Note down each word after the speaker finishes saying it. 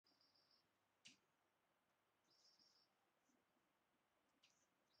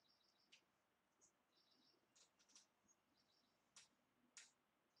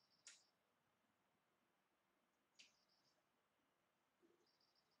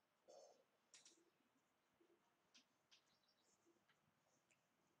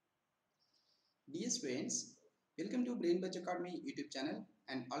Dear students, welcome to BrainBuzz Academy YouTube channel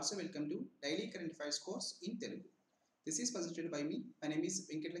and also welcome to Daily Current Affairs course in Telugu. This is presented by me. My name is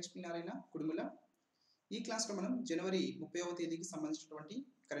venkatalakshminarayanak Kudumula. ఈ క్లాస్లో మనం జనవరి 30వ తేదీకి సంబంధించినటువంటి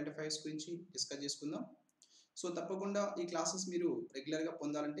current affairs గురించి discuss చేసుకుందాం. So తప్పకుండా ఈ classes మీరు రెగ్యులర్గా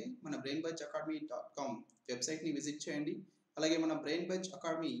పొందాలంటే మన brainbuzzacademy.com వెబ్సైట్ని విజిట్ చేయండి. అలాగే మన BrainBuzz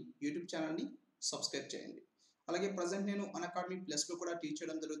Academy యూట్యూబ్ ఛానల్ని సబ్స్క్రైబ్ చేయండి. అలాగే ప్రజెంట్ నేను Unacademy ప్లస్లో కూడా టీచ్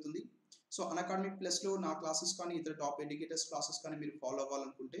చేయడం జరుగుతుంది. సో Unacademy ప్లస్లో నా క్లాసెస్ కానీ ఇతర టాప్ ఎడ్యుకేటర్స్ క్లాసెస్ కానీ మీరు ఫాలో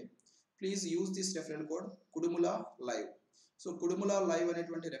అవ్వాలనుకుంటే please use this referral code Kudumula live. So Kudumula live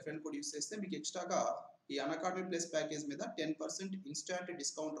అనేటువంటి రెఫరల్ కోడ్ యూస్ చేస్తే మీకు ఎక్స్ట్రాగా ఈ Unacademy ప్లస్ ప్యాకేజ్ మీద 10% ఇన్స్టాంట్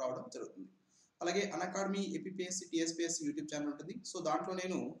డిస్కౌంట్ రావడం జరుగుతుంది. అలాగే Unacademy APPSC TSPSC YouTube channel ఉంటుంది. సో దాంట్లో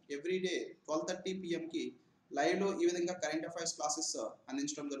నేను ఎవ్రీడే 12:30 PM లైవ్లో ఈ విధంగా కరెంట్ అఫైర్స్ క్లాసెస్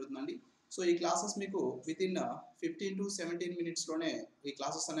అందించడం జరుగుతుందండి. సో ఈ క్లాసెస్ మీకు వితిన్ 15 to 17 మినిట్స్లోనే ఈ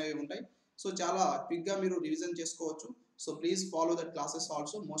క్లాసెస్ అనేవి ఉంటాయి. సో చాలా క్విక్గా మీరు రివిజన్ చేసుకోవచ్చు. So please follow that classes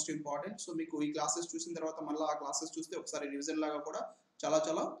also most important. So మీకు ఈ క్లాసెస్ చూసిన తర్వాత మళ్ళీ ఆ క్లాసెస్ చూస్తే ఒకసారి రివిజన్ లాగా కూడా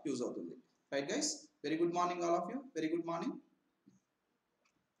చాలా యూజ్ అవుతుంది. Right guys, very good morning all of you, very good morning.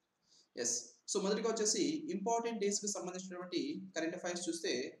 Yes, so మొదటిగా వచ్చేసి ఇంపార్టెంట్ డేస్కి సంబంధించినటువంటి కరెంట్ అఫైర్స్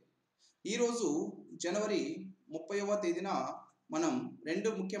చూస్తే ఈరోజు జనవరి 30వ తేదీన మనం రెండు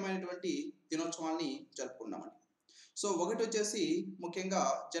ముఖ్యమైనటువంటి దినోత్సవాల్ని జరుపుకున్నామండి. సో ఒకటి వచ్చేసి ముఖ్యంగా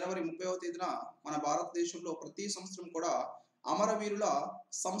జనవరి 30వ తేదీన మన భారతదేశంలో ప్రతి సంవత్సరం కూడా అమరవీరుల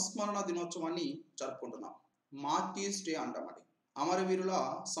సంస్మరణ దినోత్సవాన్ని జరుపుకుంటున్నాం. మార్టీర్స్ డే అంటామండి. అమరవీరుల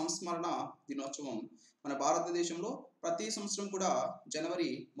సంస్మరణ దినోత్సవం మన భారతదేశంలో ప్రతి సంవత్సరం కూడా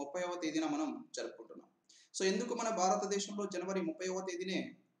జనవరి 30వ తేదీన మనం జరుపుకుంటున్నాం. సో ఎందుకు మన భారతదేశంలో జనవరి 30వ తేదీనే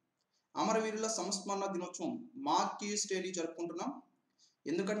అమరవీరుల సంస్మరణ దినోత్సవం మార్టీర్స్ డేని జరుపుకుంటున్నాం?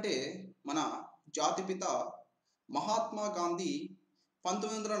 ఎందుకంటే మన జాతిపిత మహాత్మా గాంధీ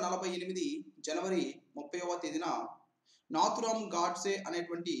 1948 జనవరి 30వ తేదీన నాథురామ్ గాడ్సే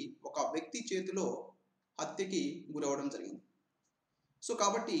అనేటువంటి ఒక వ్యక్తి చేతిలో హత్యకి గురవడం జరిగింది. సో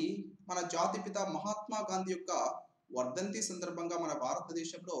కాబట్టి మన జాతిపిత మహాత్మా గాంధీ యొక్క వర్ధంతి సందర్భంగా మన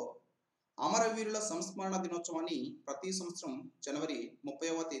భారతదేశంలో అమరవీరుల సంస్మరణ దినోత్సవాన్ని ప్రతి సంవత్సరం జనవరి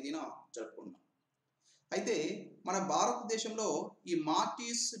 30వ తేదీన జరుపుకుంటాం. అయితే మన భారతదేశంలో ఈ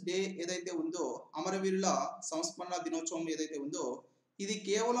మార్టీర్స్ డే ఏదైతే ఉందో, అమరవీరుల సంస్మరణ దినోత్సవం ఏదైతే ఉందో, ఇది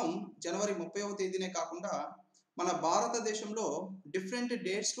కేవలం జనవరి 30వ తేదీనే కాకుండా మన భారతదేశంలో డిఫరెంట్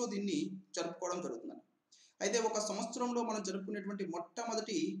డేట్స్లో దీన్ని జరుపుకోవడం జరుగుతుంది. అయితే ఒక సంవత్సరంలో మనం జరుపుకునేటువంటి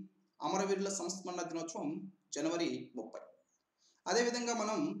మొట్టమొదటి అమరవీరుల సంస్మరణ దినోత్సవం జనవరి 30. అదేవిధంగా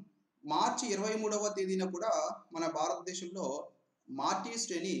మనం మార్చి 23వ తేదీన కూడా మన భారతదేశంలో మార్టీర్స్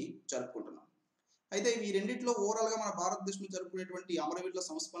డేని జరుపుకుంటున్నాం. అయితే ఈ రెండిట్లో ఓవరాల్గా మన భారతదేశంలో జరుపుకునేటువంటి అమరవీరుల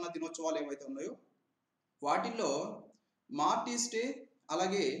సంస్మరణ దినోత్సవాలు ఏవైతే ఉన్నాయో వాటిల్లో మార్టీర్స్ డే,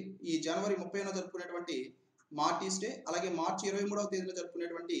 అలాగే ఈ జనవరి 30న జరుపుకునేటువంటి మార్టీర్స్ డే, అలాగే మార్చి 23వ తేదీన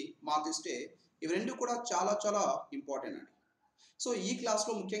జరుపుకునేటువంటి మార్టీర్స్ డే, ఇవి రెండు కూడా చాలా ఇంపార్టెంట్ అండి. సో ఈ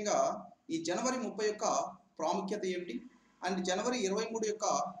క్లాస్లో ముఖ్యంగా ఈ జనవరి 30 యొక్క ప్రాముఖ్యత ఏమిటి అండ్ జనవరి 23 యొక్క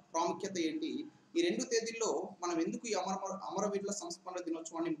ప్రాముఖ్యత ఏంటి, ఈ రెండు తేదీల్లో మనం ఎందుకు ఈ అమరవీరుల సంస్మరణ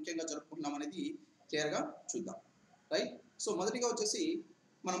దినోత్సవాన్ని ముఖ్యంగా జరుపుకుంటున్నాం అనేది క్లియర్గా చూద్దాం. రైట్. సో మొదటిగా వచ్చేసి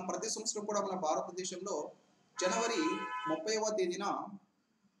మనం ప్రతి సంవత్సరం కూడా మన భారతదేశంలో జనవరి 30వ తేదీన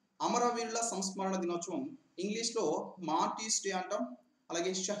అమరవీరుల సంస్మరణ దినోత్సవం, ఇంగ్లీష్లో మార్టీర్స్ డే అంటాం,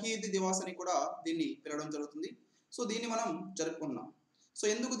 అలాగే షహీద్ దివాస్ అని కూడా దీన్ని పిలవడం జరుగుతుంది. సో దీన్ని మనం జరుపుకుంటున్నాం. సో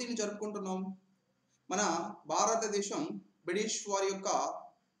ఎందుకు దీన్ని జరుపుకుంటున్నాం? మన భారతదేశం బ్రిటిష్ వారి యొక్క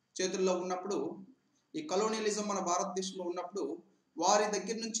చేతుల్లో ఉన్నప్పుడు, ఈ కలోనియలిజం మన భారతదేశంలో ఉన్నప్పుడు వారి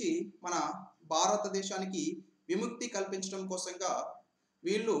దగ్గర నుంచి మన భారతదేశానికి విముక్తి కల్పించడం కోసంగా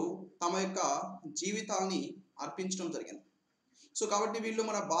వీళ్ళు తమ యొక్క జీవితాల్ని అర్పించడం జరిగింది. సో కాబట్టి వీళ్ళు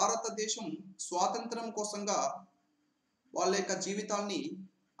మన భారతదేశం స్వాతంత్రం కోసంగా వాళ్ళ యొక్క జీవితాల్ని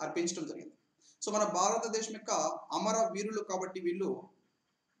అర్పించడం జరిగింది. సో మన భారతదేశం యొక్క అమర వీరులు కాబట్టి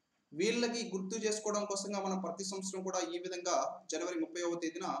వీళ్ళకి గుర్తు చేసుకోవడం కోసంగా మనం ప్రతి సంవత్సరం కూడా ఈ విధంగా జనవరి 30వ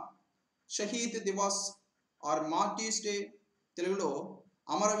తేదీన Shaheed Diwas are martyrs day, తెలుగులో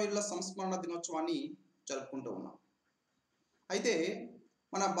అమరవీరుల సంస్మరణ దినోత్సవాన్ని జరుపుకుంటూ ఉన్నాం. అయితే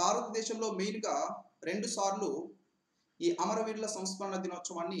మన భారతదేశంలో మెయిన్గా 2 సార్లు ఈ అమరవీరుల సంస్మరణ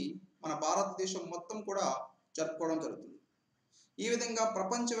దినోత్సవాన్ని మన భారతదేశం మొత్తం కూడా జరుపుకోవడం జరుగుతుంది. ఈ విధంగా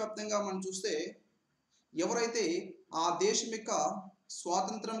ప్రపంచవ్యాప్తంగా మనం చూస్తే ఎవరైతే ఆ దేశం యొక్క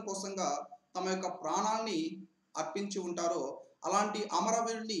స్వాతంత్రం కోసంగా తమ యొక్క ప్రాణాల్ని అర్పించి ఉంటారో అలాంటి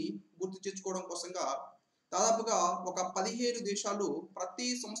అమరవీరుల్ని గుర్తు తెచ్చుకోవడం కోసంగా దాదాపుగా ఒక 15 దేశాలు ప్రతి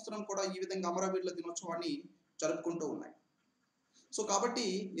సంవత్సరం కూడా ఈ విధంగా అమరవీరుల దినోత్సవాన్ని జరుపుకుంటూ ఉన్నాయి. సో కాబట్టి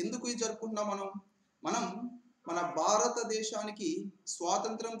ఎందుకు ఇది జరుపుకుంటున్నాం? మనం మన భారతదేశానికి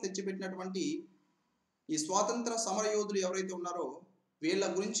స్వాతంత్రం తెచ్చిపెట్టినటువంటి ఈ స్వాతంత్ర సమర యోధులు ఎవరైతే ఉన్నారో వీళ్ళ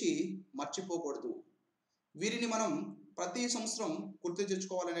గురించి మర్చిపోకూడదు. వీరిని మనం ప్రతి సంవత్సరం గుర్తు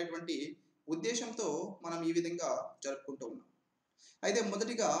తెచ్చుకోవాలనేటువంటి ఉద్దేశంతో మనం ఈ విధంగా జరుపుకుంటూ ఉన్నాం. అయితే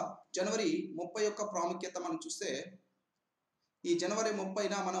మొదటిగా జనవరి 30 యొక్క ప్రాముఖ్యత మనం చూస్తే, ఈ జనవరి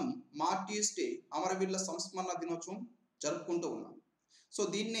 30న మనం మార్టీర్స్ డే, అమరవీరుల సంస్మరణ దినోత్సవం జరుపుకుంటూ ఉన్నాం. సో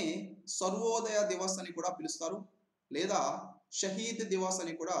దీన్నే సర్వోదయ దివస్ అని కూడా పిలుస్తారు, లేదా షహీద్ దివస్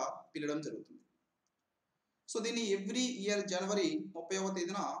అని కూడా పిలవడం జరుగుతుంది. సో దీన్ని ఎవ్రీ ఇయర్ జనవరి 30వ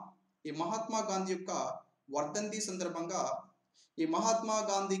తేదీన ఈ మహాత్మా గాంధీ యొక్క వర్ధంతి సందర్భంగా ఈ మహాత్మా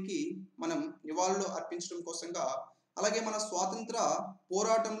గాంధీకి మనం నివాళులు అర్పించడం కోసంగా, అలాగే మన స్వాతంత్ర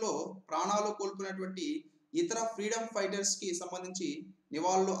పోరాటంలో ప్రాణాలు కోల్పోయినటువంటి ఇతర ఫ్రీడమ్ ఫైటర్స్కి సంబంధించి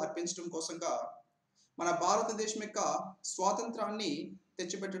నివాళులు అర్పించడం కోసంగా, మన భారతదేశం యొక్క స్వాతంత్రాన్ని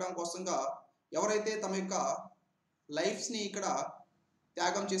తెచ్చిపెట్టడం కోసంగా ఎవరైతే తమ యొక్క లైఫ్స్ని ఇక్కడ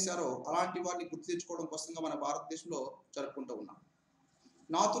త్యాగం చేశారో అలాంటి వారిని గుర్తు తెచ్చుకోవడం కోసంగా మన భారతదేశంలో జరుపుకుంటూ ఉన్నాం.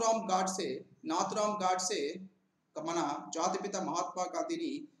 నాథురామ్ గాడ్సే మన జాతిపిత మహాత్మా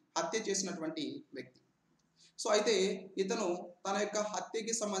గాంధీని హత్య చేసినటువంటి వ్యక్తి. సో అయితే ఇతను తన యొక్క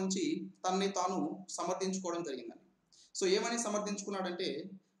హత్యకి సంబంధించి తనని తాను సమర్థించుకోవడం జరిగిందండి. సో ఏమని సమర్థించుకున్నాడంటే,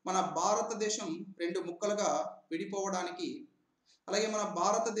 మన భారతదేశం 2 ముక్కలుగా విడిపోవడానికి, అలాగే మన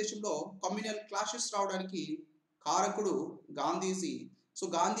భారతదేశంలో కమ్యూనల్ క్లాషెస్ రావడానికి కారకుడు గాంధీజీ. సో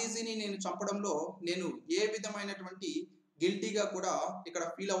గాంధీజీని నేను చంపడంలో నేను ఏ విధమైనటువంటి గిల్టీగా కూడా ఇక్కడ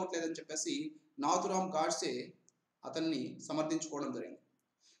ఫీల్ అవ్వట్లేదని చెప్పేసి నాథురామ్ గాడ్సే అతన్ని సమర్థించుకోవడం జరిగింది.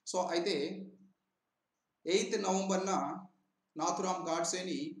 సో అయితే 8th నవంబర్న నాథురామ్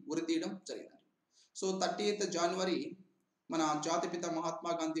గాడ్సేని ఉరితీయడం జరిగింది. సో 30th జనవరి మన జాతిపిత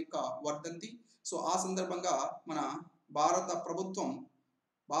మహాత్మా గాంధీ యొక్క వర్ధంతి. సో ఆ సందర్భంగా మన భారత ప్రభుత్వం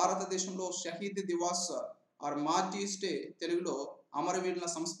భారతదేశంలో Shaheed Diwas are martyrs day, తెలుగులో అమరవీరుల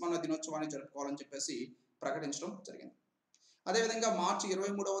సంస్మరణ దినోత్సవాన్ని జరుపుకోవాలని చెప్పేసి ప్రకటించడం జరిగింది. అదేవిధంగా మార్చి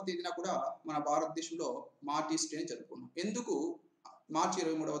 23వ తేదీన కూడా మన భారతదేశంలో మార్టీర్స్ డే జరుపుకున్నాం. ఎందుకు మార్చి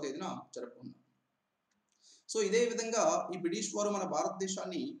 23వ తేదీన జరుపుకున్నాం? సో ఇదే విధంగా ఈ బ్రిటిష్ వారు మన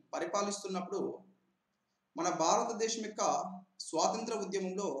భారతదేశాన్ని పరిపాలిస్తున్నప్పుడు మన భారతదేశం యొక్క స్వాతంత్ర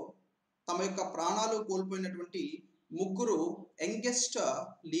ఉద్యమంలో తమ యొక్క ప్రాణాలు కోల్పోయినటువంటి 3 youngest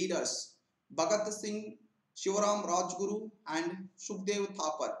leaders, Bhagat Singh, Sivaram Rajguru and Sukhdev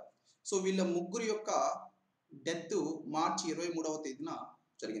Thapar. So వీళ్ళ 3 యొక్క డెత్ మార్చి 23వ తేదీన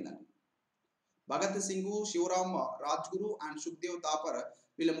జరిగిందండి. భగత్ సింగ్, శివరాం రాజ్గురు అండ్ సుఖ్దేవ్ థాపర్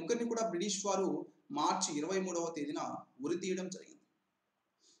వీళ్ళ 3ని కూడా బ్రిటిష్ వారు మార్చి 23వ తేదీన ఉరి తీయడం జరిగింది.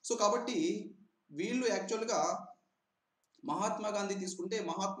 సో కాబట్టి వీళ్ళు యాక్చువల్గా మహాత్మా గాంధీ తీసుకుంటే,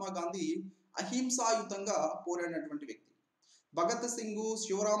 మహాత్మా గాంధీ అహింసాయుతంగా పోరాడినటువంటి వ్యక్తి. భగత్ సింగ్,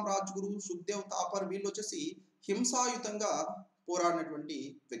 శివరాం రాజ్గురు, సుఖ్దేవ్ థాపర్ వీళ్ళు వచ్చేసి హింసాయుతంగా పోరాడినటువంటి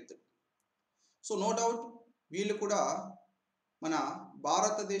వ్యక్తులు. సో నో డౌట్ వీళ్ళు కూడా మన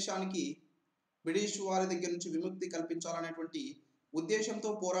భారతదేశానికి బ్రిటిష్ వారి దగ్గర నుంచి విముక్తి కల్పించాలనేటువంటి ఉద్దేశంతో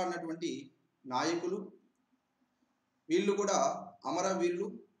పోరాడినటువంటి నాయకులు. వీళ్ళు కూడా అమరవీరులు.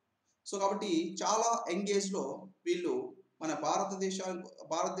 సో కాబట్టి చాలా యంగేజ్లో వీళ్ళు మన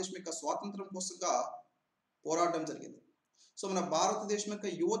భారతదేశం యొక్క స్వాతంత్రం కోసంగా పోరాడడం జరిగింది. సో మన భారతదేశం యొక్క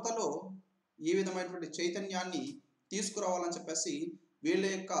యువతలో ఏ విధమైనటువంటి చైతన్యాన్ని తీసుకురావాలని చెప్పేసి వీళ్ళ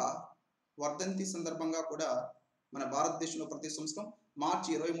యొక్క వర్ధంతి సందర్భంగా కూడా మన భారతదేశంలో ప్రతి సంవత్సరం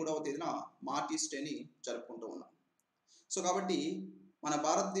మార్చి 23వ తేదీన మార్టీర్స్ డేని జరుపుకుంటూ ఉన్నాం. సో కాబట్టి మన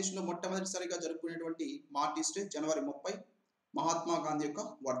భారతదేశంలో మొట్టమొదటిసారిగా జరుపుకునేటువంటి మార్టీర్స్ డే జనవరి 30 మహాత్మా గాంధీ యొక్క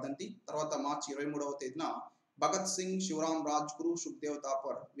వర్ధంతి. తర్వాత మార్చి 23వ తేదీన భగత్ సింగ్, శివరాం రాజ్గురు, సుఖ్దేవ్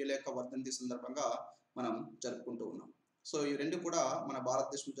థాపర్ వీళ్ళ యొక్క వర్ధంతి సందర్భంగా మనం జరుపుకుంటూ ఉన్నాం. సో ఈ 2 కూడా మన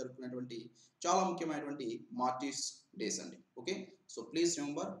భారతదేశంలో జరుపుకునేటువంటి చాలా ముఖ్యమైనటువంటి మార్టీర్స్ డేస్ అండి. Okay, so please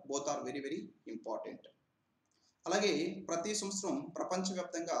remember both are very very important. అలాగే ప్రతి సంవత్సరం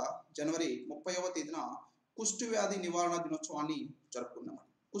ప్రపంచవ్యాప్తంగా జనవరి 30వ తేదీన కుష్టు వ్యాధి నివారణ దినోత్సవాన్ని జరుపుకున్నాం.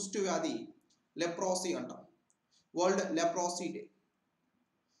 కుష్టు వ్యాధి, లెప్రోసీ అంటాం, వరల్డ్ లెప్రోసీ డే.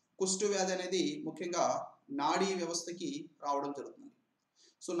 కుష్టు వ్యాధి అనేది ముఖ్యంగా నాడీ వ్యవస్థకి రావడం జరుగుతుంది.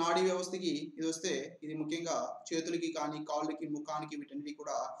 సో నాడీ వ్యవస్థకి ఇది వస్తే ఇది ముఖ్యంగా చేతులకి కానీ, కాళ్ళకి, ముఖానికి వీటన్నిటి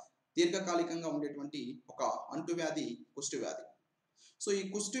కూడా దీర్ఘకాలికంగా ఉండేటువంటి ఒక అంటువ్యాధి కుష్టు వ్యాధి. సో ఈ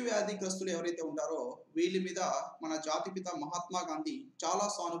కుష్టు వ్యాధిగ్రస్తులు ఎవరైతే ఉంటారో వీళ్ళ మీద మన జాతిపిత మహాత్మా గాంధీ చాలా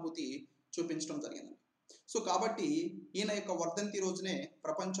సానుభూతి చూపించడం జరిగింది. సో కాబట్టి ఈయన యొక్క వర్ధంతి రోజునే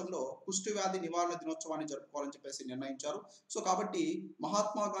ప్రపంచంలో కుష్టు వ్యాధి నివారణ దినోత్సవాన్ని జరుపుకోవాలని చెప్పేసి నిర్ణయించారు. సో కాబట్టి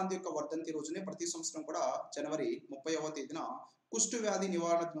మహాత్మా గాంధీ యొక్క వర్ధంతి రోజునే ప్రతి సంవత్సరం కూడా జనవరి 30వ తేదీన కుష్టు వ్యాధి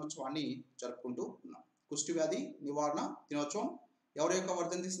నివారణ దినోత్సవాన్ని జరుపుకుంటూ ఉన్నాం. కుష్టు వ్యాధి నివారణ దినోత్సవం ఎవరి యొక్క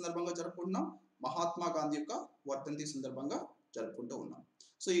వర్ధంతి సందర్భంగా జరుపుకుంటున్నాం? మహాత్మా గాంధీ యొక్క వర్ధంతి సందర్భంగా జరుపుకుంటూ ఉన్నాం.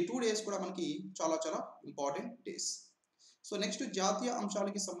 సో ఈ 2 డేస్ కూడా మనకి చాలా చాలా ఇంపార్టెంట్ డేస్. సో నెక్స్ట్ జాతీయ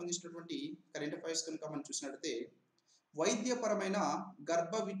అంశాలకి సంబంధించినటువంటి కరెంట్ అఫైర్స్ కనుక మనం చూసినట్లయితే వైద్యపరమైన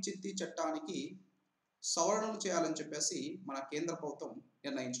గర్భ విచ్ఛిత్తి చట్టానికి సవరణలు చేయాలని చెప్పేసి మన కేంద్ర ప్రభుత్వం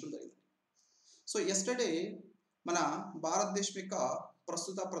నిర్ణయించడం జరిగింది. సో ఎస్టర్డే మన భారతదేశం యొక్క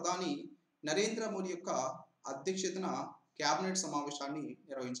ప్రస్తుత ప్రధాని నరేంద్ర మోడీ యొక్క అధ్యక్షతన క్యాబినెట్ సమావేశాన్ని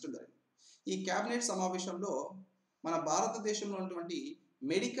నిర్వహించడం జరిగింది. ఈ క్యాబినెట్ సమావేశంలో మన భారతదేశంలో ఉన్నటువంటి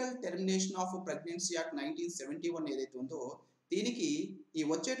medical termination of pregnancy act 1971 ఏదైతే ఉందో దీనికి ఈ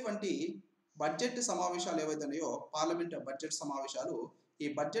వచ్చేటువంటి బడ్జెట్ సమావేశాలు ఏవైతే ఉన్నాయో పార్లమెంట్ బడ్జెట్ సమావేశాలు, ఈ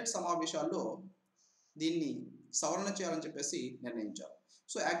బడ్జెట్ సమావేశాల్లో దీన్ని సవరణ చేయాలని చెప్పేసి నిర్ణయించారు.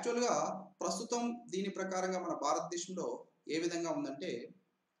 సో యాక్చువల్గా ప్రస్తుతం దీని ప్రకారంగా మన భారతదేశంలో ఏ విధంగా ఉందంటే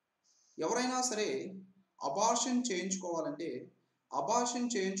ఎవరైనా సరే అబార్షన్ చేయించుకోవాలంటే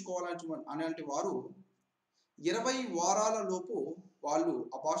అనేటువంటి వారు 20 వారాల లోపు వాళ్ళు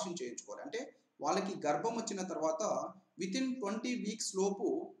అబార్షన్ చేయించుకోవాలి. అంటే వాళ్ళకి గర్భం వచ్చిన తర్వాత వితిన్ 20 వీక్స్ లోపు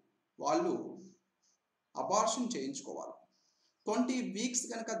వాళ్ళు అబార్షన్ చేయించుకోవాలి. 20 వీక్స్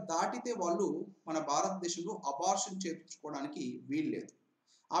కనుక దాటితే వాళ్ళు మన భారతదేశంలో అబార్షన్ చేయించుకోవడానికి వీలు లేదు.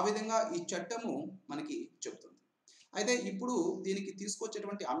 ఆ విధంగా ఈ చట్టము మనకి చెబుతుంది. అయితే ఇప్పుడు దీనికి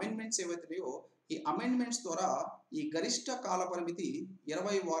తీసుకొచ్చేటువంటి అమెండ్మెంట్స్ ఏవైతున్నాయో ఈ అమెండ్మెంట్స్ ద్వారా ఈ గరిష్ట కాల పరిమితి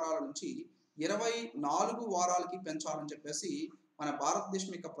 20 వారాల నుంచి 24 వారాలకి పెంచాలని చెప్పేసి మన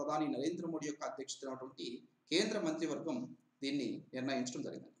భారతదేశం యొక్క ప్రధాని నరేంద్ర మోడీ యొక్క అధ్యక్షతనటువంటి కేంద్ర మంత్రివర్గం దీన్ని నిర్ణయించడం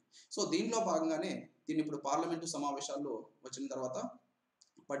జరిగింది. సో దీనిలో భాగంగానే దీన్ని ఇప్పుడు పార్లమెంటు సమావేశాల్లో వచ్చిన తర్వాత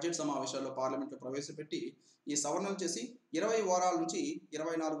బడ్జెట్ సమావేశాల్లో పార్లమెంట్లో ప్రవేశపెట్టి ఈ సవరణలు చేసి 20 వారాల నుంచి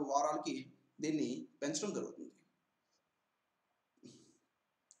 24 వారాలకి దీన్ని పెంచడం జరుగుతుంది.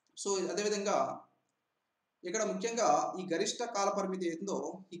 సో అదేవిధంగా ఇక్కడ ముఖ్యంగా ఈ గరిష్ట కాల పరిమితి ఏందో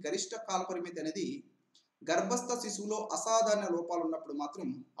ఈ గరిష్ట కాల పరిమితి అనేది గర్భస్థ శిశువులో అసాధారణ లోపాలు ఉన్నప్పుడు మాత్రం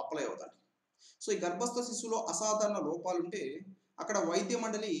అప్లై అవుతాయి. సో ఈ గర్భస్థ శిశువులో అసాధారణ లోపాలు ఉంటే అక్కడ వైద్య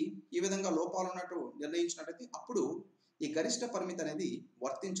మండలి ఈ విధంగా లోపాలు ఉన్నట్టు నిర్ణయించినట్లయితే అప్పుడు ఈ గరిష్ట పరిమితి అనేది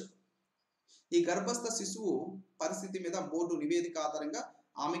వర్తించదు. ఈ గర్భస్థ శిశువు పరిస్థితి మీద బోర్డు నివేదిక ఆధారంగా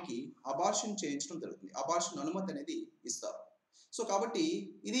ఆమెకి అబార్షన్ చేయించడం జరుగుతుంది. అబార్షన్ అనుమతి అనేది ఇస్తారు. సో కాబట్టి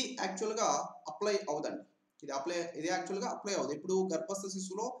ఇది యాక్చువల్గా అప్లై అవుదండి. ఇది యాక్చువల్గా అప్లై అవుతుంది. ఇప్పుడు గర్భస్థ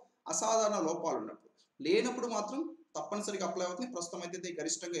శిశువులో అసాధారణ లోపాలు ఉన్నప్పుడు, లేనప్పుడు మాత్రం తప్పనిసరిగా అప్లై అవుతుంది. ప్రస్తుతం అయితే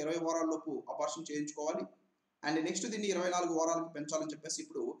గరిష్టంగా 20 వారాల లోపు అబార్షన్ చేయించుకోవాలి. అండ్ నెక్స్ట్ దీన్ని 24 వారాలకు పెంచాలని చెప్పేసి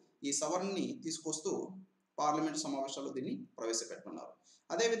ఇప్పుడు ఈ సవరణని తీసుకొస్తూ పార్లమెంట్ సమావేశాల్లో దీన్ని ప్రవేశపెట్టున్నారు.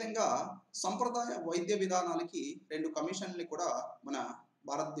 అదేవిధంగా సంప్రదాయ వైద్య విధానాలకి 2 కమిషన్లని కూడా మన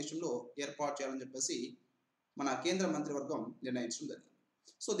భారతదేశంలో ఏర్పాటు చేయాలని చెప్పేసి మన కేంద్ర మంత్రివర్గం నిర్ణయించడం జరిగింది.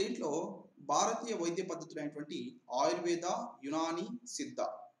 సో దీంట్లో భారతీయ వైద్య పద్ధతులైనటువంటి ఆయుర్వేద, యునాని, సిద్ధ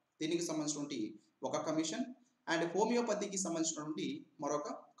దీనికి సంబంధించినటువంటి ఒక కమిషన్ అండ్ హోమియోపతికి సంబంధించినటువంటి మరొక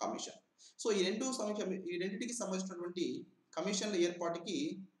కమిషన్. సో ఈ రెండింటికి సంబంధించినటువంటి కమిషన్ల ఏర్పాటుకి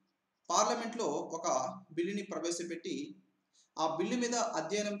పార్లమెంట్లో ఒక బిల్లుని ప్రవేశపెట్టి ఆ బిల్లు మీద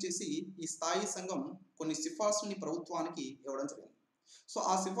అధ్యయనం చేసి ఈ స్థాయి సంఘం కొన్ని సిఫార్సుల్ని ప్రభుత్వానికి ఇవ్వడం జరిగింది. సో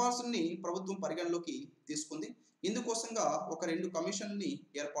ఆ సిఫార్సుల్ని ప్రభుత్వం పరిగణలోకి తీసుకుంది. ఇందుకోసంగా ఒక 2 కమిషన్ని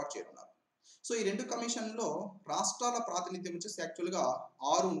ఏర్పాటు చేయనున్నారు. సో ఈ 2 కమిషన్లో రాష్ట్రాల ప్రాతినిధ్యం వచ్చేసి యాక్చువల్గా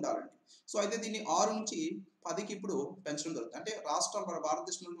 6 ఉండాలండి. సో అయితే దీన్ని 6 నుంచి 10కి ఇప్పుడు పెంచడం జరుగుతుంది. అంటే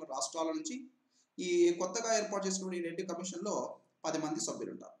భారతదేశంలో రాష్ట్రాల నుంచి ఈ కొత్తగా ఏర్పాటు చేసినటువంటి ఈ 2 కమిషన్లో 10 మంది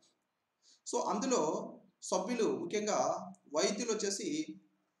సభ్యులు ఉంటారు. సో అందులో సభ్యులు ముఖ్యంగా వైద్యులు వచ్చేసి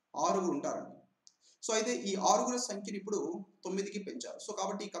 6 ఉంటారండి. సో అయితే ఈ 6 సంఖ్యని ఇప్పుడు 9కి పెంచారు. సో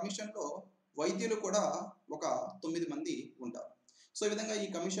కాబట్టి ఈ కమిషన్లో వైద్యులు కూడా ఒక 9 మంది ఉంటారు. సో ఈ విధంగా ఈ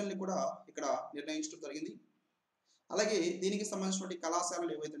కమిషన్ని కూడా ఇక్కడ నిర్ణయించడం జరిగింది. అలాగే దీనికి సంబంధించినటువంటి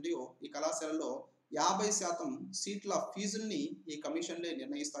కళాశాలలు ఏవైతే ఉన్నాయో ఈ కళాశాలలో 50% సీట్ల ఫీజుల్ని ఈ కమిషన్లే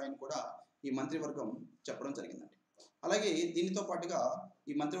నిర్ణయిస్తాయని కూడా ఈ మంత్రివర్గం చెప్పడం జరిగిందండి. అలాగే దీనితో పాటుగా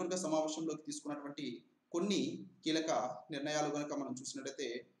ఈ మంత్రివర్గ సమావేశంలోకి తీసుకున్నటువంటి కొన్ని కీలక నిర్ణయాలు కనుక మనం చూసినట్లయితే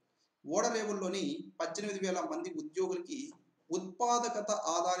ఓడరేవుల్లోని 18,000 మంది ఉద్యోగులకి ఉత్పాదకత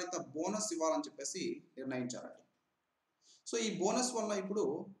ఆధారిత బోనస్ ఇవ్వాలని చెప్పేసి నిర్ణయించారండి. సో ఈ బోనస్ వల్ల ఇప్పుడు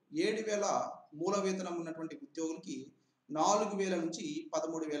 7,000 మూల వేతనం ఉన్నటువంటి ఉద్యోగులకి 4,000 నుంచి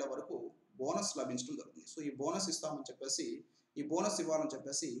 13,000 వరకు బోనస్ లభించడం జరుగుతుంది. సో ఈ బోనస్ ఇస్తామని చెప్పేసి ఈ బోనస్ ఇవ్వాలని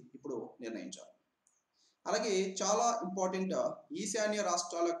చెప్పేసి ఇప్పుడు నిర్ణయించారు. అలాగే చాలా ఇంపార్టెంట్ ఈశాన్య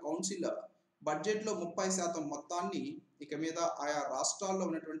రాష్ట్రాల కౌన్సిల్ బడ్జెట్లో 30% మొత్తాన్ని ఇక మీద ఆయా రాష్ట్రాల్లో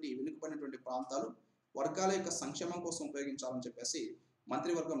ఉన్నటువంటి వెనుకబడినటువంటి ప్రాంతాలు వర్గాల యొక్క సంక్షేమం కోసం ఉపయోగించాలని చెప్పేసి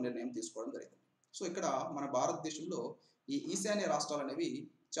మంత్రివర్గం నిర్ణయం తీసుకోవడం జరిగింది. సో ఇక్కడ మన భారతదేశంలో ఈ ఈశాన్య రాష్ట్రాలు అనేవి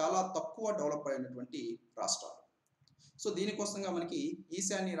చాలా తక్కువ డెవలప్ అయినటువంటి రాష్ట్రాలు. సో దీనికోసంగా మనకి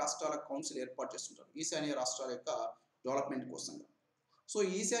ఈశాన్య రాష్ట్రాల కౌన్సిల్ ఏర్పాటు చేస్తుంటారు, ఈశాన్య రాష్ట్రాల యొక్క డెవలప్మెంట్ కోసంగా. సో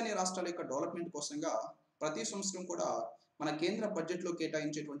ఈశాన్య రాష్ట్రాల యొక్క డెవలప్మెంట్ కోసంగా ప్రతి సంవత్సరం కూడా మన కేంద్ర బడ్జెట్లో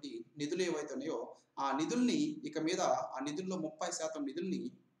కేటాయించేటువంటి నిధులు ఏవైతే ఉన్నాయో ఆ నిధుల్ని ఇక మీద ఆ నిధుల్లో 30% నిధుల్ని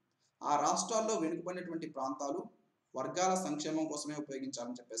ఆ రాష్ట్రాల్లో వెనుకబడినటువంటి ప్రాంతాలు వర్గాల సంక్షేమం కోసమే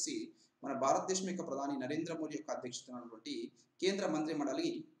ఉపయోగించాలని చెప్పేసి మన భారతదేశం యొక్క ప్రధాని నరేంద్ర మోడీ యొక్క అధ్యక్షతన ఉన్నటువంటి కేంద్ర మంత్రి మండలి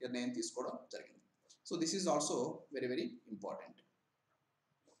నిర్ణయం తీసుకోవడం జరిగింది. So this is also very very important.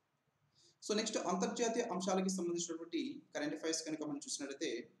 So next అంతర్జాతీయ అంశాలకి సంబంధించినటువంటి కరెంట్ అఫైర్స్ కనుక మనం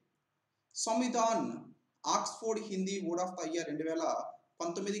చూసినట్లయితే Samvidhan Oxford Hindi word of the year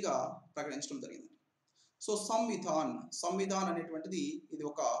 2019గా ప్రకటించడం జరిగింది. సో సంవిధాన్ అనేటువంటిది ఇది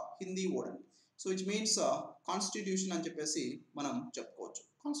ఒక హిందీ వర్డ్ అండి. సో విచ్ మీన్స్ కాన్స్టిట్యూషన్ అని చెప్పేసి మనం చెప్పుకోవచ్చు.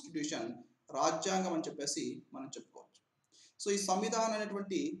 కాన్స్టిట్యూషన్ రాజ్యాంగం అని చెప్పేసి మనం చెప్పుకోవచ్చు. సో ఈ సంవిధాన్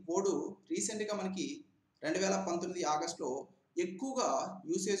అనేటువంటి వర్డ్ రీసెంట్గా మనకి 2019 ఆగస్టులో ఎక్కువగా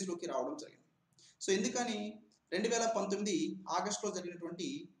యూసేజ్లోకి రావడం జరిగింది. సో ఎందుకని 2019 ఆగస్టులో జరిగినటువంటి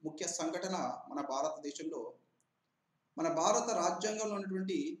ముఖ్య సంఘటన మన భారతదేశంలో మన భారత రాజ్యాంగంలో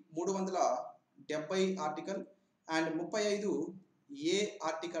ఉన్నటువంటి 370 ఆర్టికల్ అండ్ 35A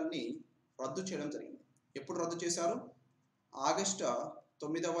ఆర్టికల్ని రద్దు చేయడం జరిగింది. ఎప్పుడు రద్దు చేశారు? ఆగస్టు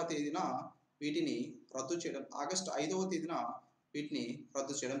 9వ తేదీన వీటిని రద్దు చేయడం, ఆగస్టు 5వ తేదీన వీటిని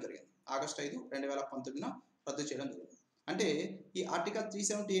రద్దు చేయడం జరిగింది. ఆగస్టు 5, 2019న రద్దు చేయడం జరిగింది. అంటే ఈ ఆర్టికల్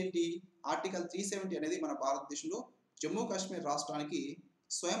 370 ఏంటి? ఆర్టికల్ 370 అనేది మన భారతదేశంలో జమ్మూ కాశ్మీర్ రాష్ట్రానికి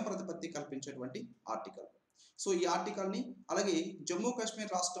స్వయం ప్రతిపత్తి కల్పించేటువంటి ఆర్టికల్. సో ఈ ఆర్టికల్ని అలాగే జమ్మూ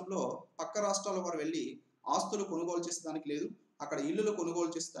కాశ్మీర్ రాష్ట్రంలో పక్క రాష్ట్రాల వారు వెళ్ళి ఆస్తులు కొనుగోలు చేసేదానికి లేదు, అక్కడ ఇల్లులు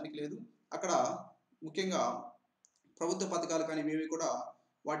కొనుగోలు చేసేదానికి లేదు, అక్కడ ముఖ్యంగా ప్రభుత్వ పథకాలు కానీ ఇవి కూడా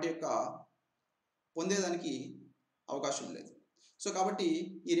వాటి యొక్క పొందేదానికి అవకాశం లేదు. సో కాబట్టి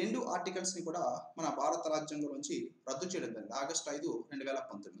ఈ రెండు ఆర్టికల్స్ని కూడా మన భారత రాజ్యాంగం నుంచి రద్దు చేయడం జరిగింది ఆగస్టు 5,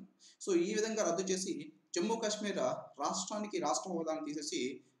 2019. సో ఈ విధంగా రద్దు చేసి జమ్మూ కాశ్మీర్ రాష్ట్రానికి రాష్ట్ర హోదాను తీసేసి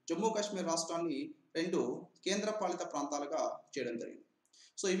జమ్మూ కాశ్మీర్ రాష్ట్రాన్ని 2 కేంద్రపాలిత ప్రాంతాలుగా చేయడం జరిగింది.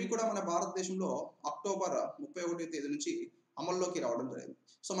 సో ఇవి కూడా మన భారతదేశంలో అక్టోబర్ 31వ తేదీ నుంచి అమల్లోకి రావడం జరిగింది.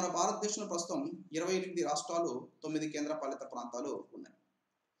 సో మన భారతదేశంలో ప్రస్తుతం 28 రాష్ట్రాలు, 9 కేంద్రపాలిత ప్రాంతాలు ఉన్నాయి.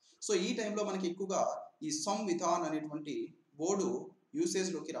 సో ఈ టైంలో మనకి ఎక్కువగా ఈ సంవిధాన్ అనేటువంటి వర్డ్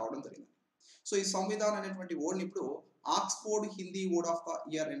యూసేజ్లోకి రావడం జరిగింది. సో ఈ సంవిధాన్ అనేటువంటి వర్డ్ని ఇప్పుడు Oxford Hindi word of the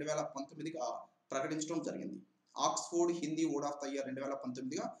year 2019గా ప్రకటించడం జరిగింది. Oxford Hindi word of the year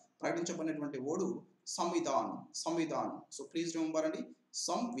 2019గా ప్రకటించబడినటువంటి word Samvidhan. So please remember అండి,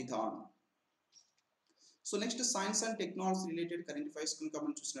 Samvidhan. So next science and technology related current affairs కనుక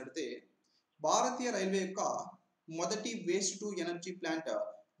మనం చూసినట్లయితే భారతీయ రైల్వే యొక్క మొదటి waste to energy plant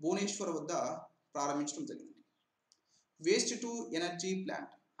Bhubaneswar వద్ద ప్రారంభించడం జరిగింది. వేస్ట్ టు ఎనర్జీ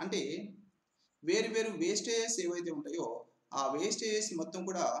ప్లాంట్ అంటే వేరు వేస్టేజెస్ ఏవైతే ఉంటాయో ఆ వేస్టేజెస్ మొత్తం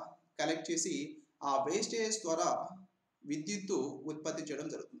కూడా కలెక్ట్ చేసి ఆ వేస్టేజెస్ ద్వారా విద్యుత్తు ఉత్పత్తి చేయడం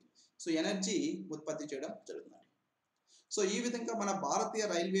జరుగుతుంది. సో ఎనర్జీ ఉత్పత్తి చేయడం జరుగుతుంది. సో ఈ విధంగా మన భారతీయ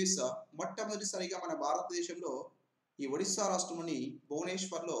రైల్వేస్ మొట్టమొదటిసారిగా మన భారతదేశంలో ఈ ఒడిస్సా రాష్ట్రంలోని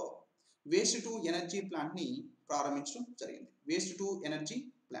భువనేశ్వర్లో వేస్ట్ టు ఎనర్జీ ప్లాంట్ని ప్రారంభించడం జరిగింది. Waste to energy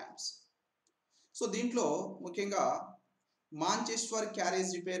plants. So దీంట్లో ముఖ్యంగా మాంచెస్టర్ క్యారేజ్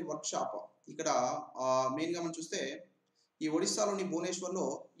రిపేర్ వర్క్షాప్ ఇక్కడ మెయిన్గా మనం చూస్తే ఈ ఒడిస్సాలోని భువనేశ్వర్లో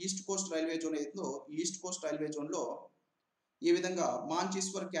ఈస్ట్ కోస్ట్ రైల్వే జోన్ ఏదో ఈస్ట్ కోస్ట్ రైల్వే జోన్లో ఈ విధంగా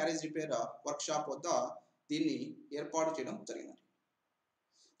మాంచెస్టర్ క్యారేజ్ రిపేర్ వర్క్షాప్ వద్ద దీన్ని ఏర్పాటు చేయడం జరిగింది.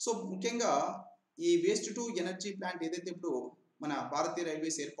 సో ముఖ్యంగా ఈ వేస్ట్ టు ఎనర్జీ ప్లాంట్ ఏదైతే ఇప్పుడు మన భారతీయ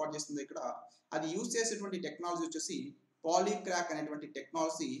రైల్వేస్ ఏర్పాటు చేస్తుందో ఇక్కడ అది యూజ్ చేసేటువంటి టెక్నాలజీ వచ్చేసి పాలీక్రాక్ అనేటువంటి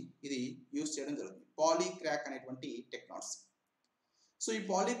టెక్నాలజీ ఇది యూజ్ చేయడం జరుగుతుంది. పాలీక్రాక్ అనేటువంటి టెక్నాలజీ. సో ఈ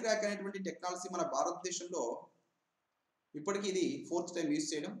పాలీక్రాక్ అనేటువంటి టెక్నాలజీ మన భారతదేశంలో ఇప్పటికీ ఇది 4th టైం యూజ్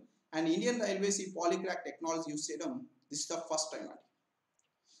చేయడం అండ్ ఇండియన్ రైల్వేస్ ఈ పాలీక్రాక్ టెక్నాలజీ యూజ్ చేయడం దిస్ ద ఫస్ట్ టైం అండి.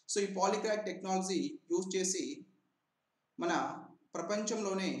 సో ఈ పాలీక్రాక్ టెక్నాలజీ యూజ్ చేసి మన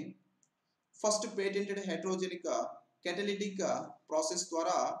ప్రపంచంలోనే first patented hydrogenic catalytic process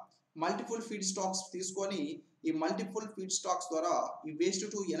ద్వారా మల్టిపుల్ ఫీడ్ స్టాక్స్ తీసుకొని ఈ మల్టిపుల్ ఫీడ్ స్టాక్స్ ద్వారా ఈ వేస్ట్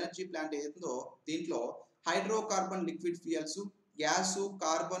టు ఎనర్జీ ప్లాంట్ ఏదో దీంట్లో hydrocarbon liquid fuels, gas,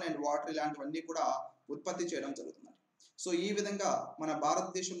 carbon and water ఇలాంటివన్నీ కూడా ఉత్పత్తి చేయడం జరుగుతుంది. సో ఈ విధంగా మన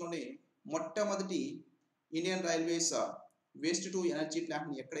భారతదేశంలోనే మొట్టమొదటి Indian railways waste to energy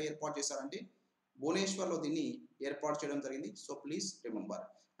ప్లాంట్ని ఎక్కడ ఏర్పాటు చేశారంటే భువనేశ్వర్లో దీన్ని ఏర్పాటు చేయడం జరిగింది. So please remember.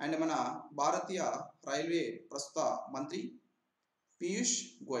 అండ్ మన భారతీయ రైల్వే ప్రస్తుత మంత్రి పీయూష్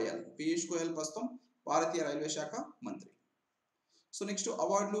గోయల్ ప్రస్తుతం భారతీయ రైల్వే శాఖ మంత్రి. సో నెక్స్ట్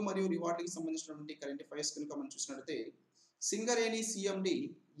అవార్డులు మరియు రివార్డులకు సంబంధించినటువంటి కరెంట్ అఫైర్స్ కనుక మనం చూసినట్లయితే సింగరేణి సిఎండి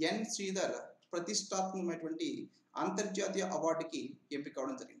ఎన్ శ్రీధర్ ప్రతిష్టాత్మకమైనటువంటి అంతర్జాతీయ అవార్డుకి ఎంపిక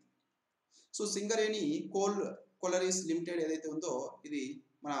అవడం జరిగింది. సో సింగరేణి కోల్ కొలరీస్ లిమిటెడ్ ఏదైతే ఉందో ఇది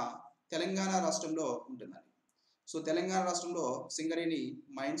మన తెలంగాణ రాష్ట్రంలో ఉంటుందండి. సో తెలంగాణ రాష్ట్రంలో సింగరేణి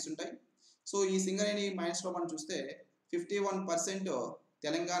మైన్స్ ఉంటాయి. సో ఈ సింగరేణి మైన్స్లో మనం చూస్తే 51%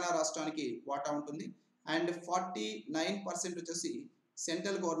 తెలంగాణ రాష్ట్రానికి వాటా ఉంటుంది అండ్ 49% వచ్చేసి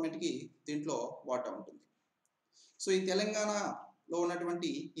సెంట్రల్ గవర్నమెంట్కి దీంట్లో వాటా ఉంటుంది. సో ఈ తెలంగాణలో ఉన్నటువంటి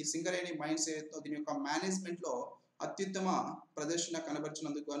ఈ సింగరేణి మైన్స్ దీని యొక్క మేనేజ్మెంట్లో అత్యుత్తమ ప్రదర్శన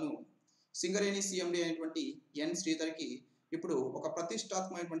కనబరిచినందుకు గాను సింగరేణి సిఎండి అయినటువంటి ఎన్ శ్రీధర్కి ఇప్పుడు ఒక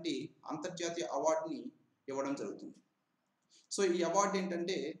ప్రతిష్టాత్మకమైనటువంటి అంతర్జాతీయ అవార్డుని ఇవ్వడం జరుగుతుంది. సో ఈ అవార్డు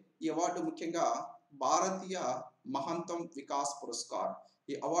ఏంటంటే ఈ అవార్డు ముఖ్యంగా భారతీయ మహంతం వికాస్ పురస్కార్.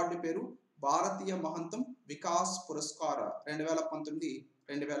 ఈ అవార్డు పేరు భారతీయ మహంతం వికాస్ పురస్కార్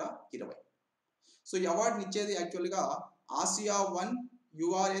 2019-2020. సో ఈ అవార్డుని ఇచ్చేది యాక్చువల్గా Asia 1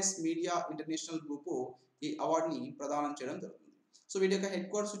 URS media international group ఈ అవార్డుని ప్రదానం చేయడం జరుగుతుంది. సో వీటి యొక్క హెడ్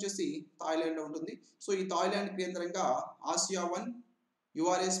క్వార్టర్స్ వచ్చేసి థాయిలాండ్లో ఉంటుంది. సో ఈ థాయిలాండ్ కేంద్రంగా Asia 1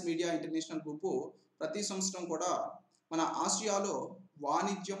 URS media international group ప్రతి సంవత్సరం కూడా మన ఆసియాలో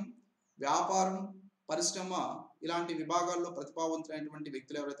వాణిజ్యం, వ్యాపారం, పరిశ్రమ ఇలాంటి విభాగాల్లో ప్రతిభావంతులైనటువంటి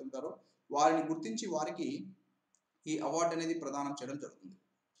వ్యక్తులు ఎవరైతే ఉంటారో వారిని గుర్తించి వారికి ఈ అవార్డు అనేది ప్రదానం చేయడం జరుగుతుంది.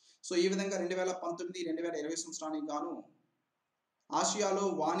 సో ఈ విధంగా 2019-2020 సంవత్సరానికి గాను ఆసియాలో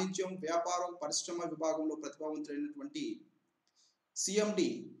వాణిజ్యం, వ్యాపారం, పరిశ్రమ విభాగంలో ప్రతిభావంతులైనటువంటి సిఎండి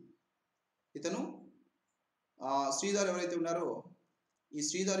ఇతను శ్రీధర్ ఎవరైతే ఉన్నారో ఈ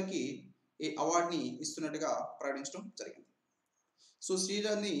శ్రీధర్కి ఈ అవార్డుని ఇస్తున్నట్టుగా ప్రకటించడం జరిగింది. సో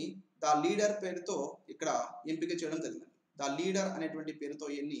శ్రీధర్ని ద లీడర్ పేరుతో ఇక్కడ ఎంపిక చేయడం జరిగింది. ద లీడర్ అనేటువంటి పేరుతో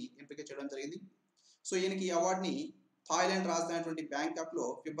ఈయన్ని ఎంపిక చేయడం జరిగింది. సో ఈయనకి ఈ అవార్డుని థాయిలాండ్ రాజధాని బ్యాంకాక్లో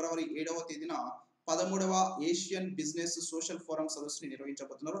ఫిబ్రవరి 7వ తేదీన 13వ ఏషియన్ బిజినెస్ సోషల్ ఫోరం సదస్సుని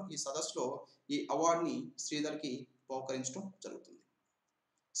నిర్వహించబోతున్నారు. ఈ సదస్సులో ఈ అవార్డుని శ్రీధర్కి బహుకరించడం జరుగుతుంది.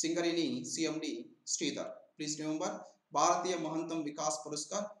 Singareni CMD Sridhar, please remember, భారతీయ మహంతం వికాస్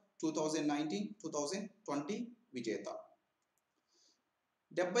పురస్కార్ 2019-2020 విజేత.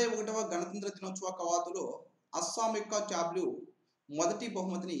 71వ గణతంత్ర దినోత్సవ కవాతులో అస్సాం యొక్క ట్యాబ్లు మొదటి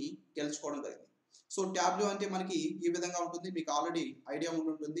బహుమతిని గెలుచుకోవడం జరిగింది. సో ట్యాబ్లు అంటే మనకి ఈ విధంగా ఉంటుంది, మీకు ఆల్రెడీ ఐడియా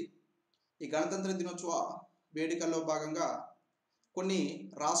ఉంటుంది. ఈ గణతంత్ర దినోత్సవ వేడుకల్లో భాగంగా కొన్ని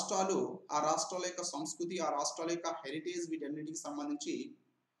రాష్ట్రాలు ఆ రాష్ట్రాల యొక్క సంస్కృతి, ఆ రాష్ట్రాల యొక్క హెరిటేజ్ వీటన్నిటికి సంబంధించి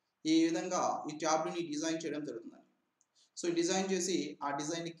ఈ విధంగా ఈ ట్యాబ్లుని డిజైన్ చేయడం జరుగుతుంది. సో డిజైన్ చేసి ఆ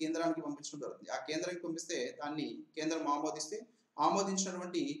డిజైన్ని కేంద్రానికి పంపించడం జరుగుతుంది. ఆ కేంద్రానికి పంపిస్తే దాన్ని కేంద్రం ఆమోదిస్తే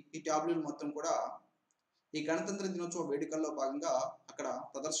ఆమోదించినటువంటి ఈ ట్యాబ్లెట్ మొత్తం కూడా ఈ గణతంత్ర దినోత్సవ వేడుకల్లో భాగంగా అక్కడ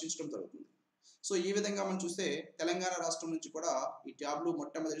ప్రదర్శించడం జరుగుతుంది. సో ఈ విధంగా మనం చూస్తే తెలంగాణ రాష్ట్రం నుంచి కూడా ఈ ట్యాబ్లు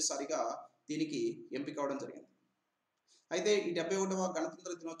మొట్టమొదటిసారిగా దీనికి ఎంపిక అవడం జరిగింది. అయితే ఈ 71వ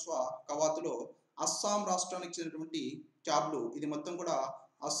గణతంత్ర దినోత్సవ కవాతులో అస్సాం రాష్ట్రానికి చెందినటువంటి ట్యాబ్లు, ఇది మొత్తం కూడా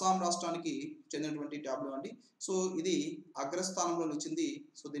అస్సాం రాష్ట్రానికి చెందినటువంటి ట్యాబ్లు అండి. సో ఇది అగ్రస్థానంలో నిలిచింది.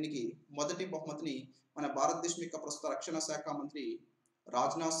 సో దీనికి మొదటి బహుమతిని మన భారతదేశం యొక్క ప్రస్తుత రక్షణ శాఖ మంత్రి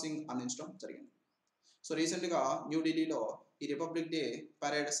రాజ్నాథ్ సింగ్ అందించడం జరిగింది. సో రీసెంట్గా న్యూఢిల్లీలో ఈ రిపబ్లిక్ డే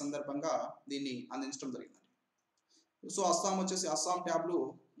పరేడ్ సందర్భంగా దీన్ని అందించడం జరిగింది. సో అస్సాం ట్యాబ్లు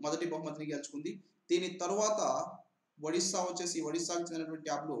మొదటి బహుమతిని గెలుచుకుంది. దీని తరువాత ఒడిస్సాకు చెందినటువంటి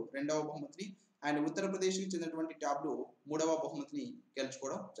ట్యాబ్లు 2వ బహుమతిని అండ్ ఉత్తరప్రదేశ్కి చెందినటువంటి ట్యాబ్లు 3వ బహుమతిని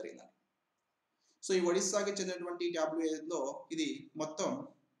గెలుచుకోవడం జరిగిందండి. సో ఈ ఒడిస్సాకి చెందినటువంటి ట్యాబ్లు ఏదో ఇది మొత్తం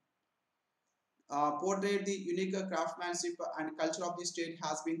portrait the unique craftsmanship and culture of the state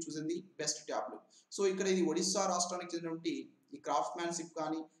has been chosen the best tableau. So ఇక్కడ ఇది ఒడిస్సా రాష్ట్రానికి చెందినటువంటి ఈ క్రాఫ్ట్మ్యాన్షిప్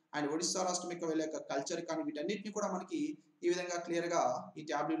కానీ అండ్ ఒడిస్సా రాష్ట్రం యొక్క వీళ్ళ యొక్క కల్చర్ కానీ వీటన్నిటిని కూడా మనకి ఈ విధంగా క్లియర్గా ఈ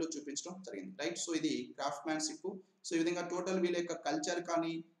ట్యాబ్లెట్లో చూపించడం జరిగింది, రైట్. సో ఇది క్రాఫ్ట్మ్యాన్షిప్. సో ఈ విధంగా టోటల్ వీళ్ళ యొక్క కల్చర్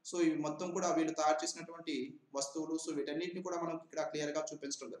కానీ సో ఇవి మొత్తం కూడా వీళ్ళు తయారు చేసినటువంటి వస్తువులు, సో వీటన్నిటిని కూడా మనం ఇక్కడ క్లియర్గా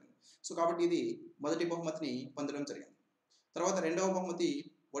చూపించడం జరిగింది. సో కాబట్టి ఇది మొదటి బహుమతిని పొందడం జరిగింది. తర్వాత 2వ బహుమతి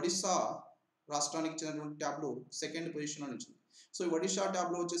ఒడిస్సా రాష్ట్రానికి చెందినటువంటి ట్యాబ్లు 2nd పొజిషన్లో నిలిచింది. సో ఈ ఒడిషా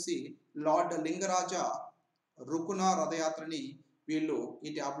ట్యాబ్లో వచ్చేసి లార్డ్ లింగరాజ రుకున రథయాత్రని వీళ్ళు ఈ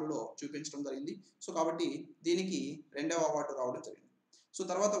ట్యాబ్లలో చూపించడం జరిగింది. సో కాబట్టి దీనికి 2వ అవార్డు రావడం జరిగింది. సో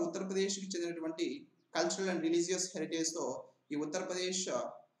తర్వాత ఉత్తరప్రదేశ్కి చెందినటువంటి కల్చరల్ అండ్ రిలీజియస్ హెరిటేజ్తో ఈ ఉత్తరప్రదేశ్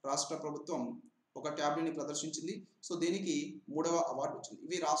రాష్ట్ర ప్రభుత్వం ఒక ట్యాబ్ని ప్రదర్శించింది. సో దీనికి 3వ అవార్డు వచ్చింది.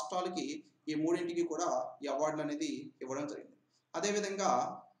 ఇవి రాష్ట్రాలకి ఈ మూడింటికి కూడా ఈ అవార్డులు అనేది ఇవ్వడం జరిగింది. అదేవిధంగా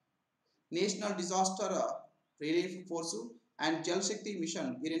national disaster relief force and Jal Shakti machine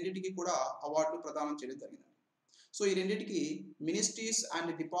ఈ రెండింటికి కూడా అవార్డులు ప్రదానం చేయడం జరిగింది. సో ఈ రెండింటికి మినిస్ట్రీస్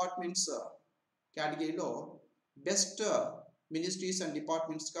అండ్ డిపార్ట్మెంట్స్ కేటగిరీలో బెస్ట్ మినిస్ట్రీస్ అండ్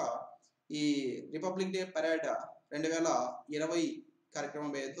డిపార్ట్మెంట్స్గా ఈ రిపబ్లిక్ డే పరేడ్ 2020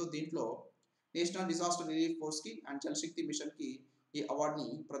 కార్యక్రమం ఏదో దీంట్లో national disaster relief ఫోర్స్కి and Jal శక్తి మిషన్కి ఈ అవార్డుని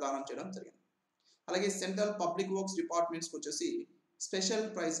ప్రదానం చేయడం జరిగింది. అలాగే సెంట్రల్ పబ్లిక్ వర్క్స్ డిపార్ట్మెంట్స్కి వచ్చేసి స్పెషల్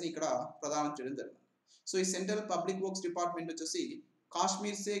ప్రైజ్ని ఇక్కడ ప్రదానం చేయడం జరిగింది. సో ఈ సెంట్రల్ పబ్లిక్ వర్క్స్ డిపార్ట్మెంట్ వచ్చేసి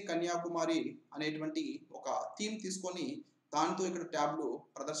కాశ్మీర్ సే కన్యాకుమారి అనేటువంటి ఒక థీమ్ తీసుకొని దాంతో ఇక్కడ ట్యాబ్లు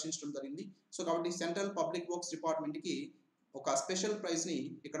ప్రదర్శించడం జరిగింది. సో కాబట్టి సెంట్రల్ పబ్లిక్ వర్క్స్ డిపార్ట్మెంట్కి ఒక స్పెషల్ ప్రైజ్ని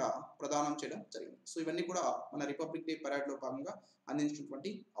ఇక్కడ ప్రదానం చేయడం జరిగింది. సో ఇవన్నీ కూడా మన రిపబ్లిక్ డే పరేడ్లో భాగంగా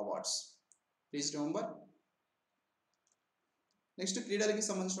అందించినటువంటి అవార్డ్స్. Please remember. నెక్స్ట్ క్రీడలకి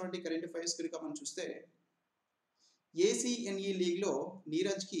సంబంధించినటువంటి కరెంట్ అఫైర్స్ కనుక మనం చూస్తే ఏసీఎన్ఈ లీగ్లో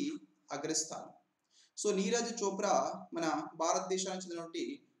నీరజ్కి అగ్రస్థానం. సో నీరజ్ చోప్రా మన భారతదేశానికి చెందినటువంటి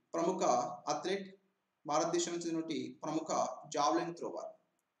ప్రముఖ అథ్లెట్, భారతదేశానికి చెందినటువంటి ప్రముఖ జావెలిన్ థ్రోవర్.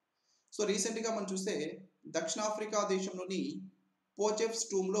 సో రీసెంట్గా మనం చూస్తే దక్షిణాఫ్రికా దేశంలోని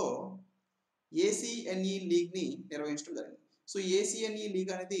పోచెఫ్స్ట్రూమ్లో ఏసీఎన్ఈ లీగ్ని నిర్వహించడం జరిగింది. సో ఏసీఎన్ఈ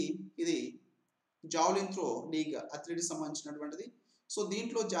లీగ్ అనేది ఇది జావెలిన్ త్రో లీగ్, అథ్లెట్కి సంబంధించినటువంటిది. సో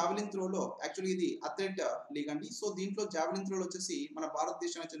దీంట్లో జావెలిన్ త్రోలో యాక్చువల్లీ ఇది అథ్లెట్ లీగ్ అండి. సో దీంట్లో జావెలిన్ త్రోలో వచ్చేసి మన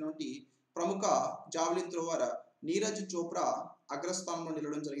భారతదేశానికి చెందినటువంటి ప్రముఖ జావెలిన్ త్రోవర్ నీరజ్ చోప్రా అగ్రస్థానంలో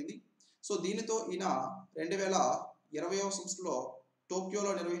నిలవడం జరిగింది. సో దీనితో ఈయన 2020వ సంవత్సరంలో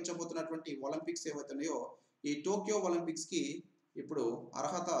టోక్యోలో నిర్వహించబోతున్నటువంటి ఒలింపిక్స్ ఏవైతున్నాయో ఈ టోక్యో ఒలింపిక్స్కి ఇప్పుడు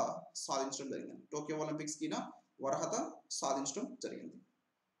అర్హత సాధించడం జరిగింది. టోక్యో ఒలింపిక్స్కి ఈయన అర్హత సాధించడం జరిగింది.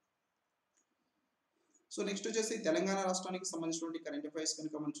 సో నెక్స్ట్ వచ్చేసి తెలంగాణ రాష్ట్రానికి సంబంధించినటువంటి కరెంట్ అఫైర్స్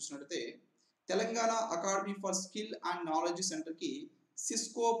కనుక మనం చూసినట్లయితే Telangana academy for skill and knowledge సెంటర్కి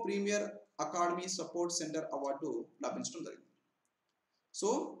Cisco premier academy support centre award లభించడం జరిగింది. సో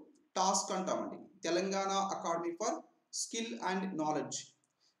టాస్క్ అంటామండి, Telangana academy for skill and knowledge.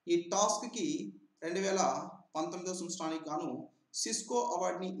 ఈ టాస్క్కి 2019వ సంవత్సరానికి గాను సిస్కో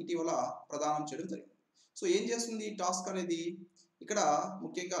అవార్డుని ఇటీవల ప్రదానం చేయడం జరిగింది. సో ఏం చేస్తుంది ఈ టాస్క్ అనేది? ఇక్కడ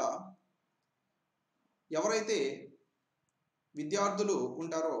ముఖ్యంగా ఎవరైతే విద్యార్థులు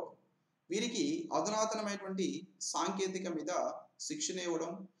ఉంటారో వీరికి అధునాతనమైనటువంటి సాంకేతిక మీద శిక్షణ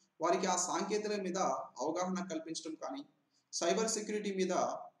ఇవ్వడం, వారికి ఆ సాంకేతికత మీద అవగాహన కల్పించడం కానీ, సైబర్ సెక్యూరిటీ మీద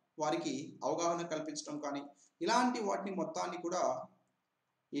వారికి అవగాహన కల్పించడం కానీ, ఇలాంటి వాటిని మొత్తాన్ని కూడా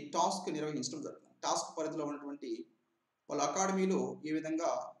ఈ టాస్క్ నిర్వహించడం జరుగుతుంది. టాస్క్ పరిధిలో ఉన్నటువంటి వాళ్ళ అకాడమీలు ఈ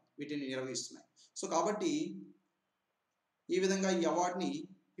విధంగా వీటిని నిర్వహిస్తున్నాయి. సో కాబట్టి ఈ విధంగా ఈ అవార్డుని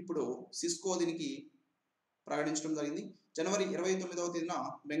ఇప్పుడు సిస్కో దీనికి ప్రకటించడం జరిగింది. జనవరి 29వ తేదీన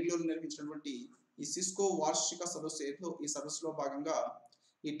బెంగళూరు నిర్వహించినటువంటి ఈ సిస్కో వార్షిక సదస్సు ఈ సదస్సులో భాగంగా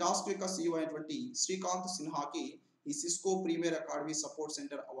ఈ టాస్క్ యొక్క CEO అయినటువంటి శ్రీకాంత్ సిన్హాకి ఈ Cisco premier academy support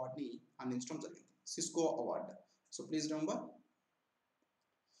centre అవార్డుని అందించడం జరిగింది, Cisco award. So please remember.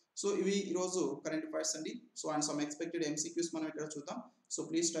 So ఇవి ఈరోజు కరెంట్ అఫైర్స్ అండి. So and some expected MCQs మనం ఇక్కడ చూద్దాం. So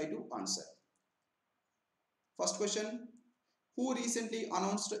please try to answer. First question, who recently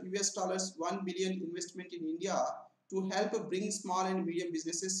announced $1 billion investment in India to help bring small and medium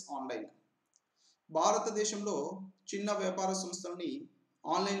businesses online? భారతదేశంలో చిన్న వ్యాపార సంస్థలని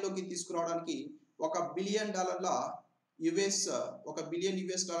ఆన్లైన్లోకి తీసుకురావడానికి $1 బిలియన్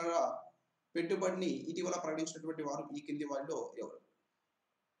పెట్టుబడిని ఇటీవల ప్రకటించినటువంటి వారు ఈ కింది వారిలో ఎవరు?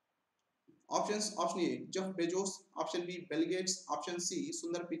 Options: option A Jeff Bezos, option B bill gates, option C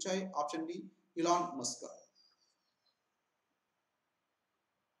Sundar Pichai, option D Elon Musk.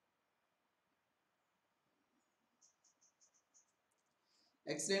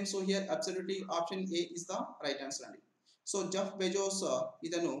 Excellent. So here absolutely option A is the right answer అండి. సో జెఫ్ బెజోస్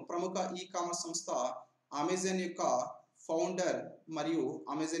ఇతను ప్రముఖ ఈ-కామర్స్ సంస్థ అమెజాన్ యొక్క ఫౌండర్ మరియు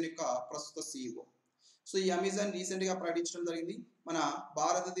Amazon యొక్క ప్రస్తుత CEO. So ఈ Amazon రీసెంట్గా ప్రకటించడం జరిగింది మన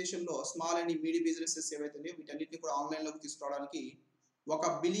భారతదేశంలో స్మాల్ అండ్ మీడియం బిజినెసెస్ ఏవైతే వీటన్నిటిని కూడా ఆన్లైన్లోకి తీసుకురావడానికి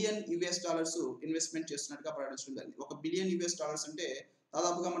 $1 బిలియన్ ఇన్వెస్ట్మెంట్ చేస్తున్నట్టుగా ప్రకటించడం జరిగింది. $1 బిలియన్ అంటే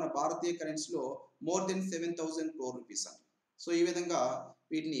దాదాపుగా మన భారతీయ కరెన్సీలో మోర్ దెన్ 7,000 crore రూపీస్ అండి. సో ఈ విధంగా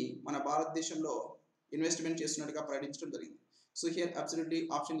వీటిని మన భారతదేశంలో ఇన్వెస్ట్మెంట్ చేస్తున్నట్టుగా ప్రకటించడం జరిగింది. So here absolutely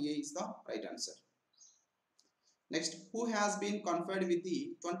option A is the right answer. Next, who has been conferred with the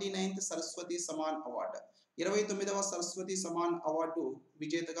 29th Saraswati Samman award? 29వ Saraswati Samman award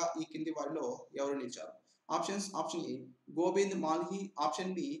విజేతగా ఈ కింది వారిలో ఎవరు నిలిచారు? Options: option A Govind మాల్హి,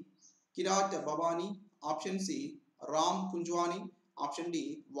 option B Kirat Bhavani, option C Ram కుంజ్వానీ, option D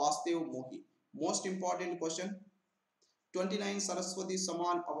వాస్తేవ్ మోహి. Most important question, 29 Saraswati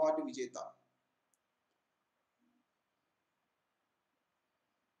Samman award విజేత.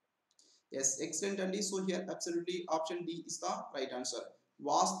 Yes, excellent అండి. So here absolutely option D is the right answer.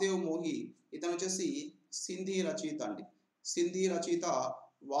 వాస్తేవ్ మోహి ఇతను వచ్చేసి సింధీ రచయిత అండి. సింధీ రచయిత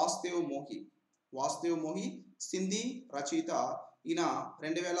వాస్తేవ్ మోహి సింధీ రచయిత. ఈయన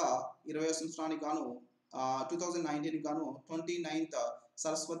 2020 సంవత్సరానికి గాను 2019 గాను 29th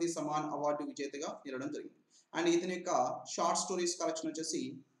సరస్వతి సమాన్ అవార్డు విజేతగా నిలవడం జరిగింది. అండ్ ఇతని యొక్క షార్ట్ స్టోరీస్ కలెక్షన్ వచ్చేసి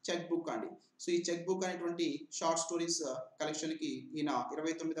చెక్ బుక్ అండి. సో ఈ చెక్ బుక్ అనేటువంటి షార్ట్ స్టోరీస్ కలెక్షన్కి ఈయన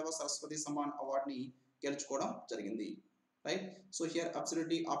 29వ సరస్వతి సమ్మాన్ అవార్డుని గెలుచుకోవడం జరిగింది. Right. So here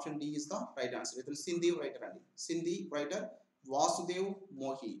absolutely option D is the right answer. ఇతను సింధీ రైటర్ అండి. Sindhi writer Vasudev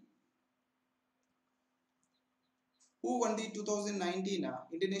మోహి. Who won the 2019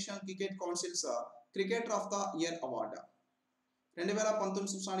 International Cricket Council's Cricketer of the Year Award?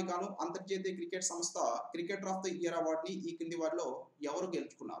 2019 సంవత్సరానికి గాను అంతర్జాతీయ క్రికెట్ సంస్థ క్రికెటర్ ఆఫ్ ద ఇయర్ అవార్డుని ఈ కింది వారిలో ఎవరు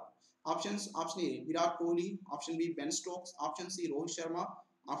గెలుచుకున్నారు? Options: option A Virat Kohli, option B Ben Stokes, option C Rohit Sharma,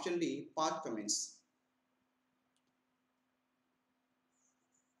 option D Pat Cummins.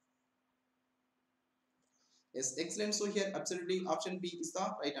 Yes, excellent. So here absolutely option B is the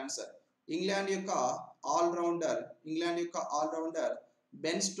right answer. England యొక్క ఆల్రౌండర్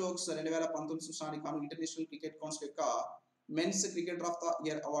బెన్ స్టోక్స్ 2019 సంవత్సరానికి గాను international cricket council యొక్క men's cricketer of the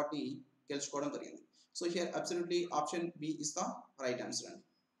year అవార్డుని గెలుచుకోవడం జరిగింది. So here absolutely option B is the right answer అండి.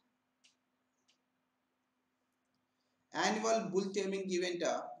 Annual bull taming event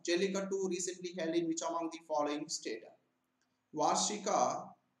Jallikattu recently held in which among the following state? వార్షిక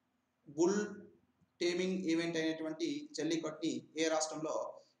bull taming event అయినటువంటి జల్లికట్టుని ఏ రాష్ట్రంలో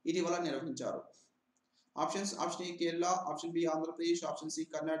ఇటీవల నిర్వహించారు? Options: option A Kerala, option B Andhra Pradesh, option C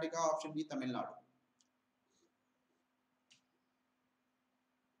Karnataka, option D Tamil Nadu.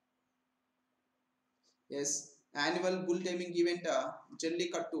 Yes, annual bull taming event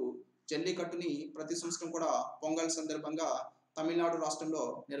జల్లికట్టుని ప్రతి సంవత్సరం కూడా పొంగల్ సందర్భంగా తమిళనాడు రాష్ట్రంలో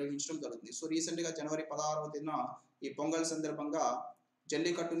నిర్వహించడం జరుగుతుంది. సో రీసెంట్గా జనవరి 16వ తేదీన ఈ పొంగల్ సందర్భంగా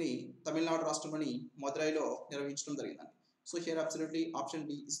జల్లికట్టుని తమిళనాడు రాష్ట్రంలోని మదురైలో నిర్వహించడం జరిగిందండి. So here absolutely option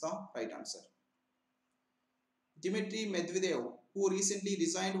D is the right answer. Dmitry Medvedev, who recently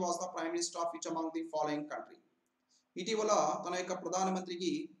resigned, was the Prime Minister of which among the following country? ఇటీవల తన యొక్క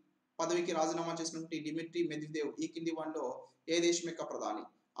ప్రధానమంత్రికి పదవికి రాజీనామా చేసినటువంటి డిమిట్రీ మెద్వెదేవ్ ఈ కింది వాటిలో ఏ దేశం యొక్క ప్రధాని?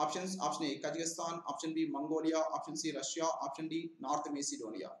 Options: option A Kazakhstan, option B Mongolia, option C Russia, option D north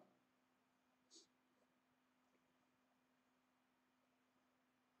Macedonia.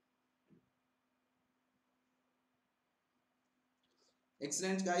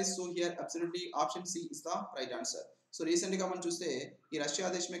 Excellent guys. So here absolutely option C is the right answer. So recently గా మనం చూస్తే ఈ రష్యా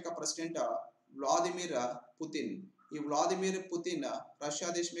దేశం యొక్క ప్రెసిడెంట్ వ్లాదిమిర్ పుతిన్, ఈ Vladimir Putin Russia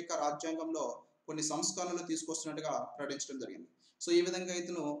దేశం యొక్క రాజ్యాంగంలో కొన్ని సంస్కరణలు తీసుకొస్తున్నట్టుగా ప్రకటించడం జరిగింది. సో ఈ విధంగా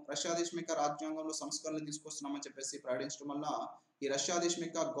ఇతను రష్యా దేశం యొక్క రాజ్యాంగంలో సంస్కరణలు తీసుకొస్తున్నామని చెప్పేసి ప్రకటించడం వల్ల ఈ రష్యా దేశం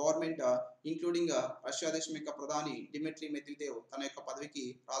యొక్క గవర్నమెంట్ ఇంక్లూడింగ్ రష్యా దేశం యొక్క ప్రధాని డిమిట్రీ మెద్వెదేవ్ తన యొక్క పదవికి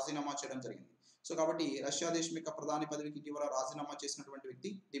రాజీనామా చేయడం జరిగింది. సో కాబట్టి రష్యా దేశం యొక్క ప్రధాని పదవికి ఇటీవల రాజీనామా చేసినటువంటి వ్యక్తి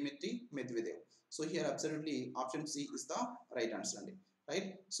Dmitry Medvedev. So here absolutely option C is the right answer అండి. Right.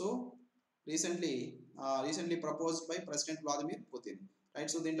 So recently proposed by president Vladimir Putin.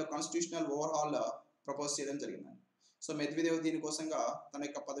 Right. So దీంట్లో కాన్స్టిట్యూషనల్ ఓవర్హాల్ ప్రపోజ్ చేయడం జరిగిందండి. సో మెద్వెదేవ్ దీనికోసంగా తన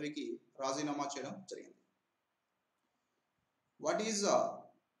యొక్క పదవికి రాజీనామా చేయడం జరిగింది. What is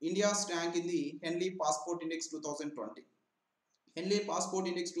India's rank in the హెన్లీ passport index 2020? హెన్లీ passport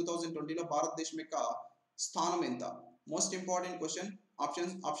index 2020లో భారతదేశం యొక్క స్థానం ఎంత? Most important question.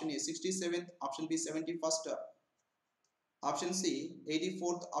 Option A 67th, option B 71st, option C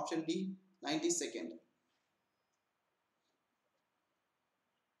 84th, option D 92nd.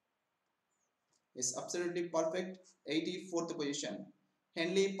 Yes, absolutely perfect. 84th position.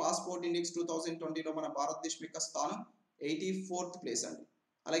 హెన్లీ passport index 2020లో మన భారతదేశం యొక్క స్థానం 84th place అండి.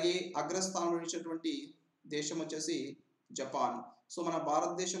 అలాగే అగ్రస్థానంలో నిలిచినటువంటి దేశం వచ్చేసి జపాన్. సో మన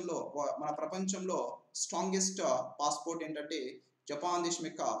భారతదేశంలో మన ప్రపంచంలో స్ట్రాంగెస్ట్ పాస్పోర్ట్ ఏంటంటే జపాన్ దేశం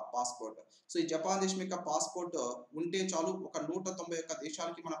యొక్క పాస్పోర్ట్. సో ఈ జపాన్ దేశం యొక్క పాస్పోర్ట్ ఉంటే చాలు ఒక 191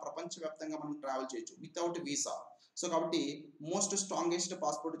 దేశాలకి మన ప్రపంచవ్యాప్తంగా మనం ట్రావెల్ చేయొచ్చు వితౌట్ వీసా. సో కాబట్టి మోస్ట్ స్ట్రాంగెస్ట్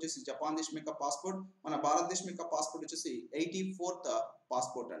పాస్పోర్ట్ వచ్చేసి జపాన్ దేశం యొక్క పాస్పోర్ట్. మన భారతదేశం యొక్క పాస్పోర్ట్ వచ్చేసి 84th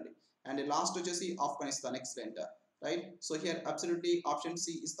పాస్పోర్ట్ అండి. అండ్ లాస్ట్ వచ్చేసి Afghanistan. Excellent. Right. So here absolutely option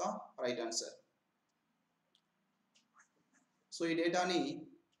C is the right answer. So ఈ డేటాని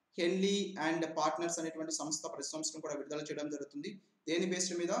హెన్లీ అండ్ పార్ట్నర్స్ అనేటువంటి సంస్థ ప్రతి సంవత్సరం కూడా విడుదల చేయడం జరుగుతుంది. దేని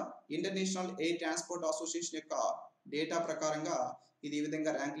బేస్డ్ మీద? ఇంటర్నేషనల్ ఎయిర్ ట్రాన్స్పోర్ట్ అసోసియేషన్ యొక్క డేటా ప్రకారంగా ఇది ఈ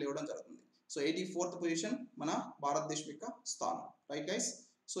విధంగా ర్యాంకులు ఇవ్వడం జరుగుతుంది. సో 84th పొజిషన్ మన భారతదేశం యొక్క స్థానం. Right guys.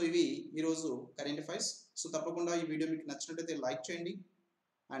 సో ఇవి ఈరోజు కరెంట్ అఫైర్స్. సో తప్పకుండా ఈ వీడియో మీకు నచ్చినట్లయితే లైక్ చేయండి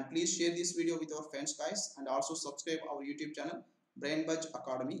and please share this video with our friends guys and also subscribe our YouTube channel BrainBuzz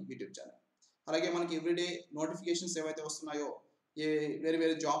academy YouTube channel. అలాగే మనకి ఎవ్రీడే నోటిఫికేషన్స్ ఏవైతే వస్తున్నాయో వేరే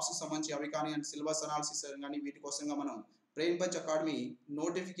వేరే జాబ్స్కి సంబంధించి అవి కానీ అండ్ సిలబస్ అనాలిసిస్ కానీ వీటి కోసంగా మనం BrainBuzz అకాడమీ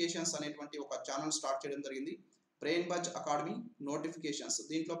నోటిఫికేషన్స్ అనేటువంటి ఒక ఛానల్ స్టార్ట్ చేయడం జరిగింది. BrainBuzz academy notifications.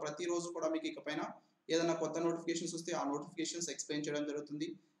 దీంట్లో ప్రతిరోజు కూడా మీకు ఇకపైన ఏదైనా కొత్త నోటిఫికేషన్స్ వస్తే ఆ నోటిఫికేషన్స్ ఎక్స్ప్లెయిన్ చేయడం జరుగుతుంది.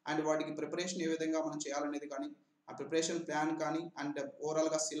 అండ్ వాటికి ప్రిపరేషన్ ఏ విధంగా మనం చేయాలనేది కానీ, ఆ ప్రిపరేషన్ ప్లాన్ కానీ, అండ్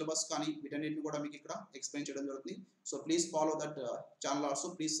ఓవరాల్గా సిలబస్ కానీ వీటన్నిటిని కూడా మీకు ఇక్కడ ఎక్స్ప్లెయిన్ చేయడం జరుగుతుంది. So please follow that channel also.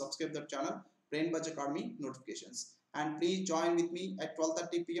 Please subscribe that channel, BrainBuzz Academy notifications. And please join with me at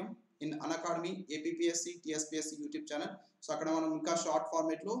 12:30 p.m. in Unacademy APPSC TSPSC YouTube channel. So అక్కడ మనం ఇంకా షార్ట్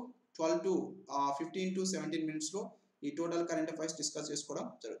ఫార్మేట్లో 15 to 17 minutes లో ఈ total current affairs discuss చేసుకోవడం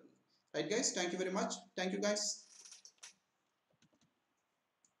జరుగుతుంది. Right guys, thank you very much. Thank you guys.